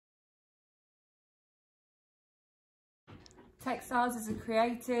Textiles is a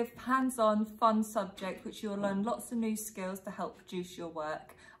creative, hands-on, fun subject which you'll learn lots of new skills to help produce your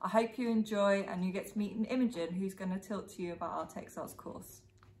work. I hope you enjoy and you get to meet Imogen, who's going to talk to you about our textiles course.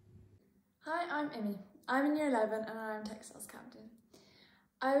 Hi, I'm Imi. I'm in Year 11 and I'm Textiles Captain.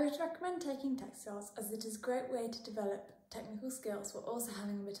 I would recommend taking Textiles as it is a great way to develop technical skills while also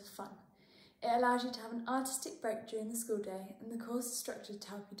having a bit of fun. It allows you to have an artistic break during the school day, and the course is structured to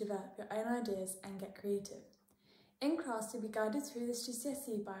help you develop your own ideas and get creative. In class, you'll be guided through this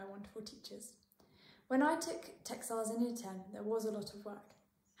GCSE by our wonderful teachers. When I took Textiles in Year 10, there was a lot of work.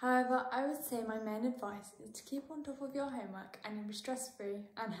 However, I would say my main advice is to keep on top of your homework and you'll be stress-free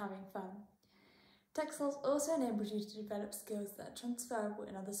and having fun. Textiles also enables you to develop skills that are transferable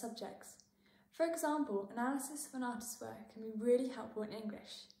in other subjects. For example, analysis of an artist's work can be really helpful in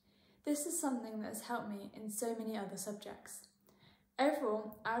English. This is something that has helped me in so many other subjects.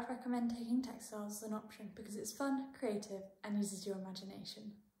 Overall, I would recommend taking Textiles as an option because it's fun, creative and uses your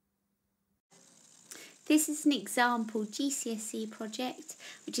imagination. This is an example GCSE project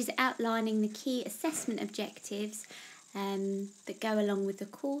which is outlining the key assessment objectives that go along with the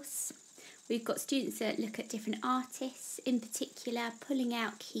course. We've got students that look at different artists, in particular pulling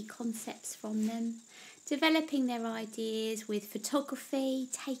out key concepts from them, developing their ideas with photography,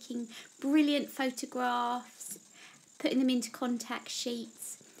 taking brilliant photographs, putting them into contact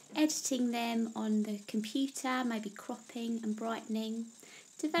sheets, editing them on the computer, maybe cropping and brightening,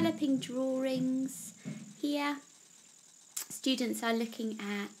 developing drawings. Here, students are looking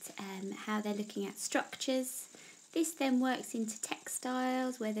at how they're looking at structures. This then works into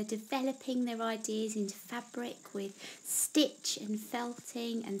textiles where they're developing their ideas into fabric with stitch and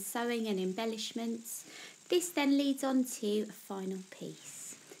felting and sewing and embellishments. This then leads on to a final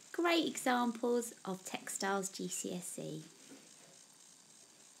piece. Great examples of Textiles GCSE.